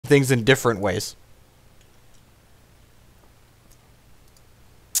things in different ways.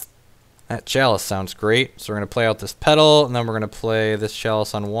 That chalice sounds great. So we're going to play out this petal, and then we're going to play this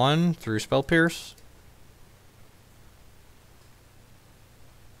chalice on 1 through Spell Pierce.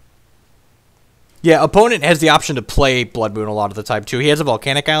 Yeah, opponent has the option to play Blood Moon a lot of the time, too. He has a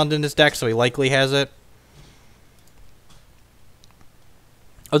Volcanic Island in his deck, so he likely has it.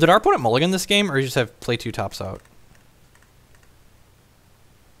 Oh, did our opponent mulligan this game, or you just have play 2 tops out?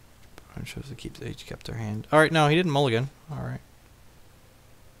 It shows they each kept their hand. All right, no, he didn't mulligan. All right.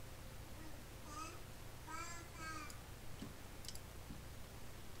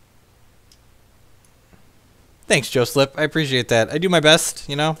 Thanks, Joe Slip. I appreciate that. I do my best,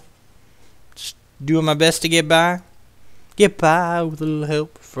 you know. Just doing my best to get by. Get by with a little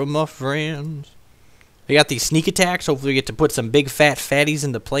help from my friends. We got these sneak attacks. Hopefully we get to put some big fat fatties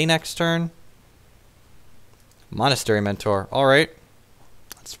into play next turn. Monastery Mentor. All right.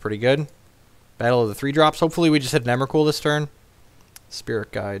 That's pretty good. Battle of the 3 drops. Hopefully we just hit an Emrakul this turn.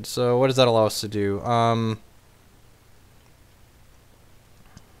 Spirit Guide. So what does that allow us to do?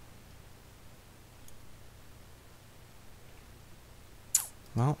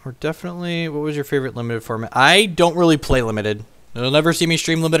 Well, we're definitely... What was your favorite limited format? I don't really play limited. You'll never see me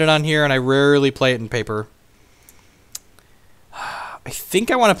stream limited on here, and I rarely play it in paper. I think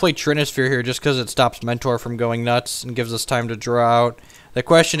I want to play Trinisphere here just because it stops Mentor from going nuts and gives us time to draw out. The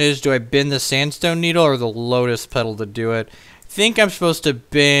question is, do I bin the Sandstone Needle or the Lotus Petal to do it? I think I'm supposed to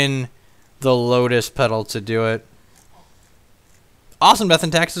bin the Lotus Petal to do it. Awesome, Death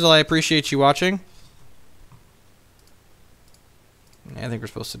and Taxes. I appreciate you watching. I think we're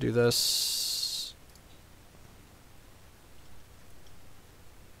supposed to do this.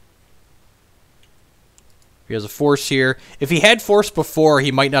 He has a Force here. If he had Force before,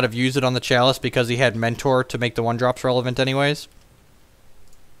 he might not have used it on the Chalice because he had Mentor to make the 1-drops relevant anyways.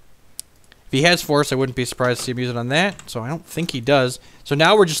 If he has Force, I wouldn't be surprised to see him use it on that. So I don't think he does. So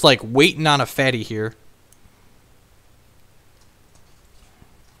now we're just like waiting on a fatty here.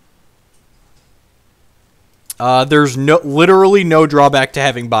 There's literally no drawback to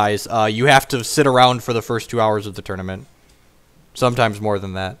having buys. You have to sit around for the first 2 hours of the tournament. Sometimes more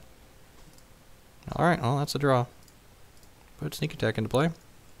than that. Alright, well, that's a draw. Put Sneak Attack into play.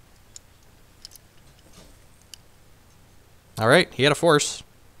 Alright, he had a Force.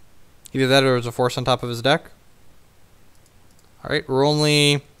 Either that or it was a Force on top of his deck. Alright, we're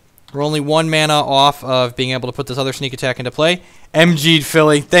only 1 mana off of being able to put this other Sneak Attack into play. MG'd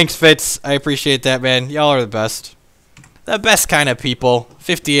Philly. Thanks, Fitz. I appreciate that, man. Y'all are the best. The best kind of people.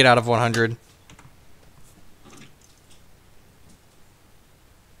 58 out of 100.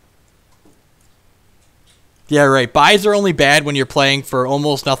 Yeah, right. Buys are only bad when you're playing for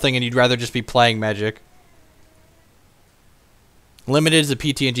almost nothing and you'd rather just be playing Magic. Limited is a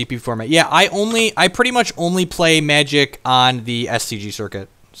PT and GP format. Yeah, I pretty much only play Magic on the SCG circuit.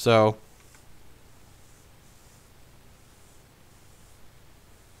 So...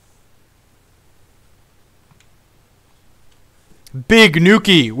 Big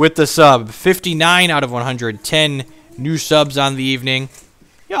Nuki with the sub. 59 out of 100. 10 new subs on the evening.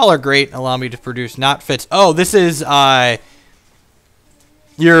 Y'all are great. Allow me to produce not fits. Oh, this is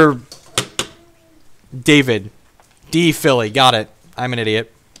your David. D Philly. Got it. I'm an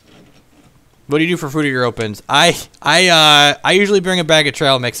idiot. What do you do for food at your opens? I usually bring a bag of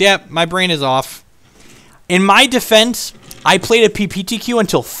trail mix. Yeah, my brain is off. In my defense, I played a PPTQ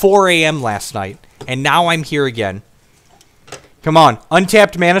until 4 a.m. last night, and now I'm here again. Come on,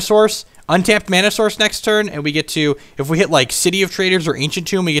 untapped Mana Source. Untapped Mana Source next turn, and we get to, if we hit like City of Traders or Ancient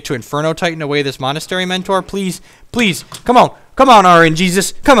Tomb, we get to Inferno Titan away this Monastery Mentor. Please, please, come on, RN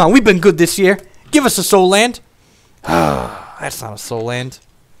Jesus. Come on, we've been good this year. Give us a Soul Land. That's not a Soul Land.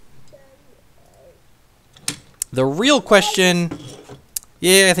 The real question,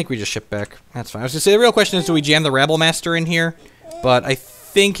 yeah, I think we just ship back. That's fine. I was gonna say the real question is, do we jam the Rabble Master in here? But I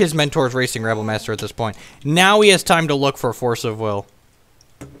think his mentor is racing Rabble Master at this point. Now he has time to look for Force of Will.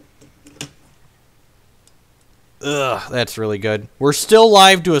 Ugh, that's really good. We're still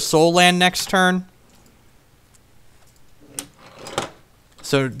live to a Soul Land next turn.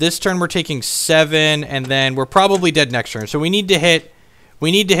 So this turn we're taking 7, and then we're probably dead next turn. So we need to hit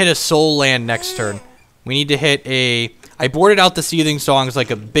a Soul Land next turn. We need to hit a... I boarded out the Seething Songs like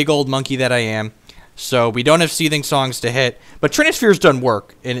a big old monkey that I am. So we don't have Seething Songs to hit. But Trinisphere's done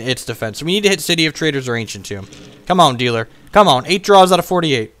work in its defense. So we need to hit City of Traders or Ancient Tomb. Come on, dealer. Come on. 8 draws out of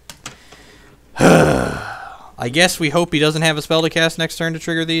 48. I guess we hope he doesn't have a spell to cast next turn to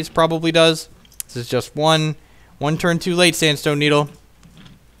trigger these. Probably does. This is just one turn too late, Sandstone Needle.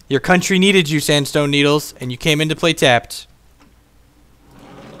 Your country needed you, Sandstone Needles, and you came in to play tapped.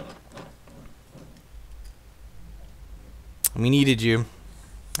 We needed you.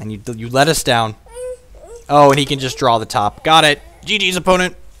 And you let us down. Oh, and he can just draw the top. Got it. GG's,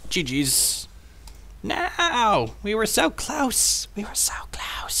 opponent. GG's. No! We were so close. We were so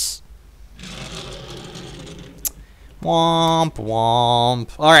close. Womp,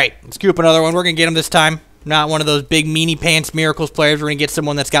 womp. Alright, let's queue up another one. We're going to get him this time. Not one of those big meanie pants miracles players. We're going to get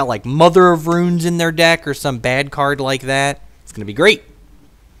someone that's got like Mother of Runes in their deck or some bad card like that. It's going to be great.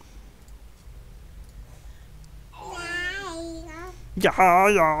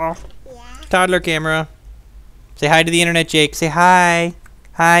 Yeah. Toddler camera. Say hi to the internet, Jake. Say hi.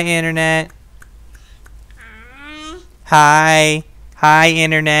 Hi, internet. Hi. Hi,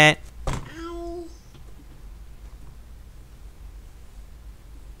 internet.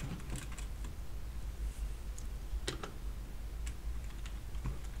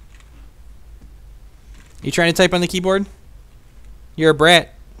 You trying to type on the keyboard? You're a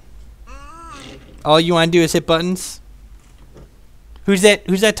brat. All you want to do is hit buttons? Who's that?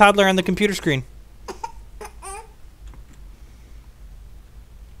 Who's that toddler on the computer screen?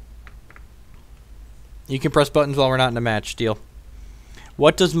 You can press buttons while we're not in a match. Deal.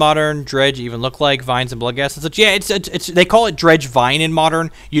 What does Modern Dredge even look like? Vines and blood gas and such. Yeah, it's they call it Dredge Vine in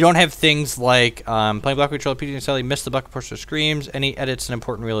Modern. You don't have things like playing block control, PD and Sally, miss the bucket pusher screams, any edits and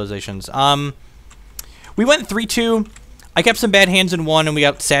important realizations. We went 3-2. I kept some bad hands in one, and we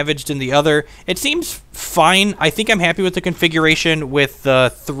got savaged in the other. It seems fine. I think I'm happy with the configuration with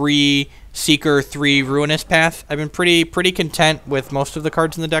the 3 Seeker, 3 Ruinous path. I've been pretty content with most of the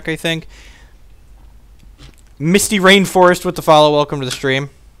cards in the deck, I think. Misty Rainforest with the follow. Welcome to the stream.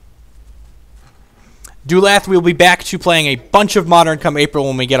 Dulath, we'll be back to playing a bunch of Modern come April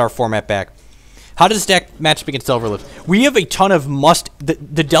when we get our format back. How does deck match up against Delver Lives? We have a ton of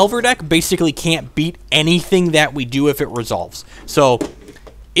the Delver deck basically can't beat anything that we do if it resolves. So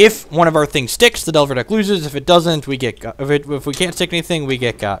if one of our things sticks, the Delver deck loses. If it doesn't, we get got. If we can't stick anything, we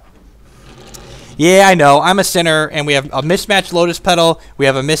get got. Yeah, I know. I'm a sinner, and we have a mismatched Lotus Petal. We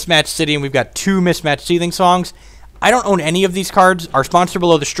have a mismatched City, and we've got 2 mismatched Seething Songs. I don't own any of these cards. Our sponsor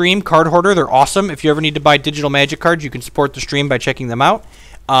below the stream, Card Hoarder, they're awesome. If you ever need to buy digital Magic cards, you can support the stream by checking them out.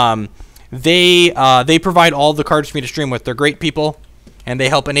 They provide all the cards for me to stream with. They're great people, and they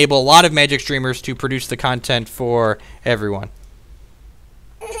help enable a lot of Magic streamers to produce the content for everyone.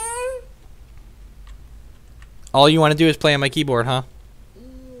 All you want to do is play on my keyboard, huh?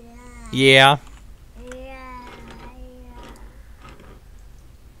 Yeah.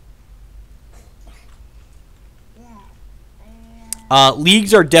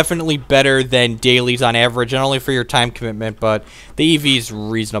 Leagues are definitely better than dailies on average, and only for your time commitment, but the EV is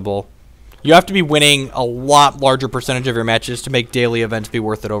reasonable. You have to be winning a lot larger percentage of your matches to make daily events be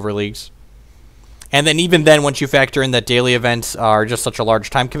worth it over leagues. And then even then, once you factor in that daily events are just such a large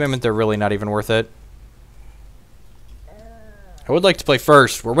time commitment, they're really not even worth it. I would like to play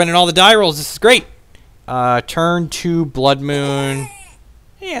first. We're winning all the die rolls. This is great. Turn 2 Blood Moon.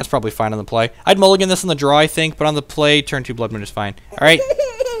 Yeah, it's probably fine on the play. I'd mulligan this on the draw, I think, but on the play, turn 2 Blood Moon is fine. All right.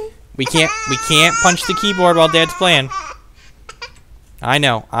 We can't punch the keyboard while Dad's playing. I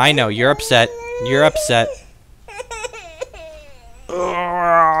know. You're upset. You're upset.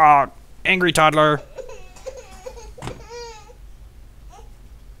 Ugh, angry toddler.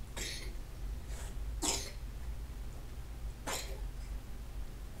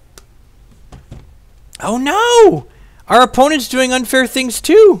 Oh no! Our opponent's doing unfair things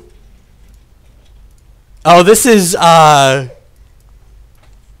too. Oh, this is oh,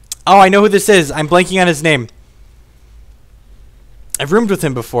 I know who this is. I'm blanking on his name. I've roomed with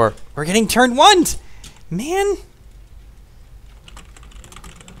him before. We're getting turn 1s. Man.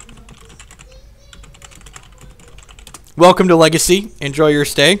 Welcome to Legacy. Enjoy your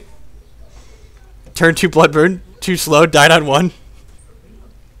stay. Turn 2 Bloodburn. Too slow. Died on 1.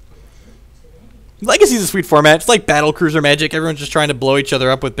 Legacy's a sweet format. It's like Battle Cruiser Magic. Everyone's just trying to blow each other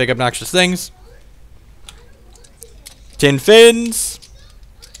up with big obnoxious things. Tin Fins.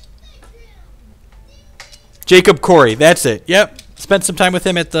 Jacob Corey. That's it. Yep. Spent some time with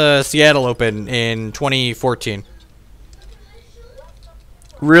him at the Seattle Open in 2014.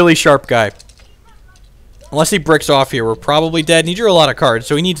 Really sharp guy. Unless he bricks off here, we're probably dead. And he drew a lot of cards.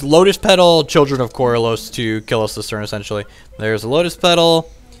 So he needs Lotus Petal, Children of Koralos to kill us this turn, essentially. There's a Lotus Petal.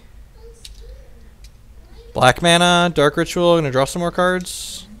 Black mana, Dark Ritual. Gonna draw some more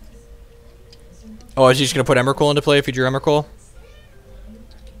cards. Oh, is he just gonna put Emrakul into play if he drew Emrakul?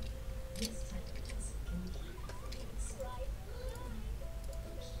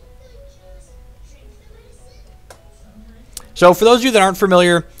 So for those of you that aren't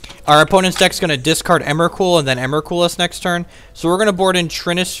familiar, our opponent's deck's gonna discard Emrakul and then Emrakul us next turn. So we're gonna board in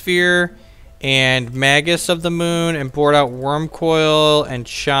Trinisphere and Magus of the Moon, and board out Wormcoil and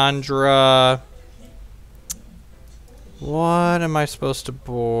Chandra. What am I supposed to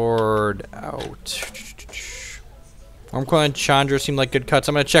board out? Wormcoil and Chandra seem like good cuts.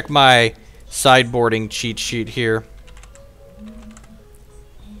 I'm going to check my sideboarding cheat sheet here.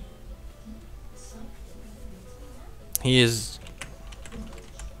 He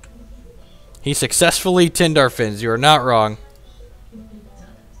successfully tinned our fins. You are not wrong.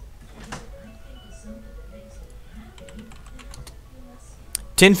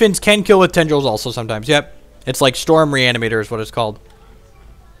 Tin fins can kill with tendrils also sometimes. Yep. It's like Storm Reanimator is what it's called.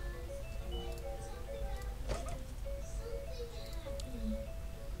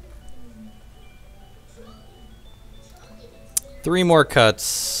 Three more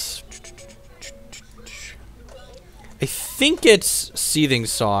cuts. I think it's Seething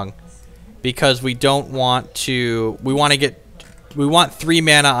Song because we don't want to. We want 3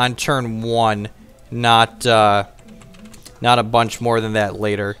 mana on turn 1, not a bunch more than that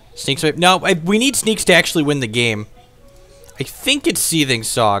later. Sneaks. No, we need sneaks to actually win the game. I think it's Seething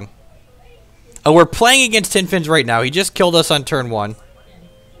Song. Oh, we're playing against Tin Fins right now. He just killed us on turn 1.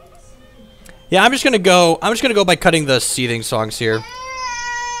 Yeah, I'm just gonna go by cutting the Seething Songs here.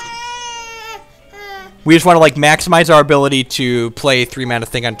 We just want to like maximize our ability to play 3 mana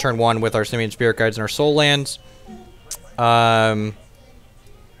thing on turn 1 with our Simian Spirit Guides and our Soul Lands.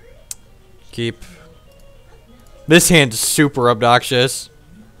 Keep. This hand's super obnoxious.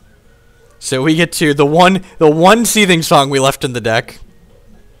 So we get to the one Seething Song we left in the deck.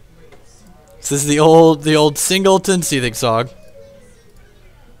 This is the old Singleton Seething Song.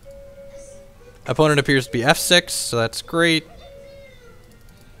 Opponent appears to be F6, so that's great.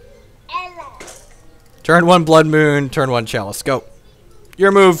 Turn 1 Blood Moon, turn 1 Chalice. Go.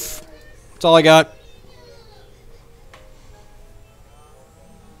 Your move. That's all I got.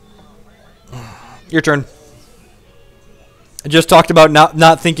 Your turn. I just talked about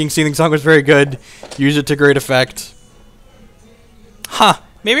not thinking Seething Song was very good. Use it to great effect. Huh.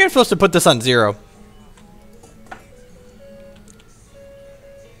 Maybe I'm supposed to put this on 0.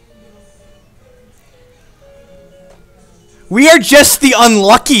 We are just the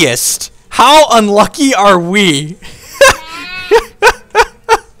unluckiest. How unlucky are we?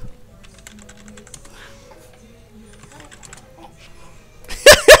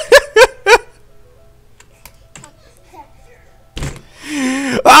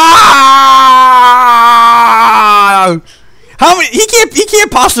 Ah! How many? He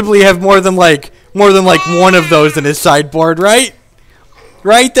can't possibly have more than like one of those in his sideboard, right?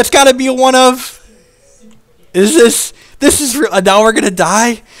 Right? That's got to be a one of. Is this? This is real. Now we're gonna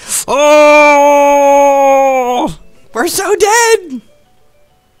die. Oh, we're so dead.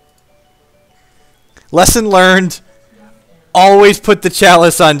 Lesson learned. Always put the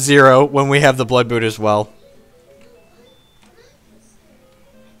Chalice on 0 when we have the Blood Boot as well.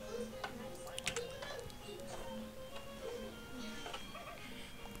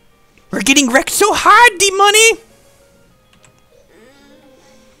 We're getting wrecked so hard, D-Money.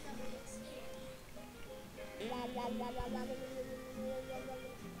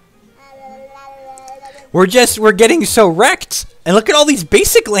 We're getting so wrecked. And look at all these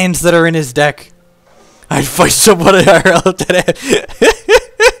basic lands that are in his deck. I'd fight somebody IRL today.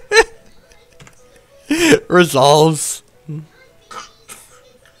 Resolves.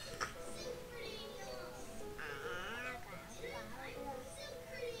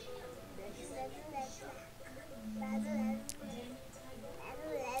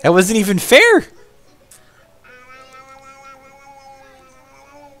 That wasn't even fair.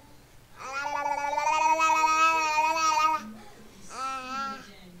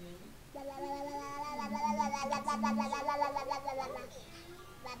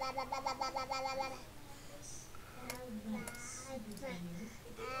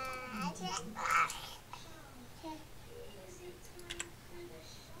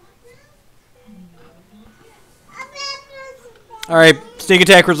 All right, sneak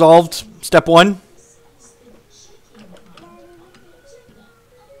attack resolved. Step 1.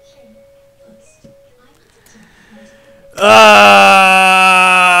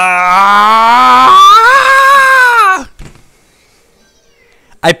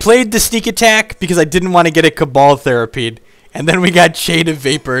 I played the sneak attack because I didn't want to get a Cabal therapied, and then we got Shade of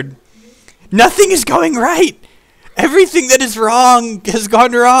Vapored. Nothing is going right. Everything that is wrong has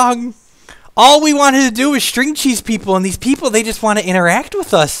gone wrong. All we wanted to do was string cheese people, and these people, they just want to interact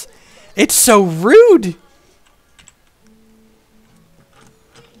with us. It's so rude.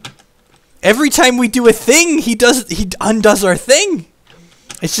 Every time we do a thing, he undoes our thing.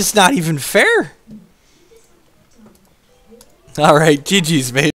 It's just not even fair. All right, GG's, mate.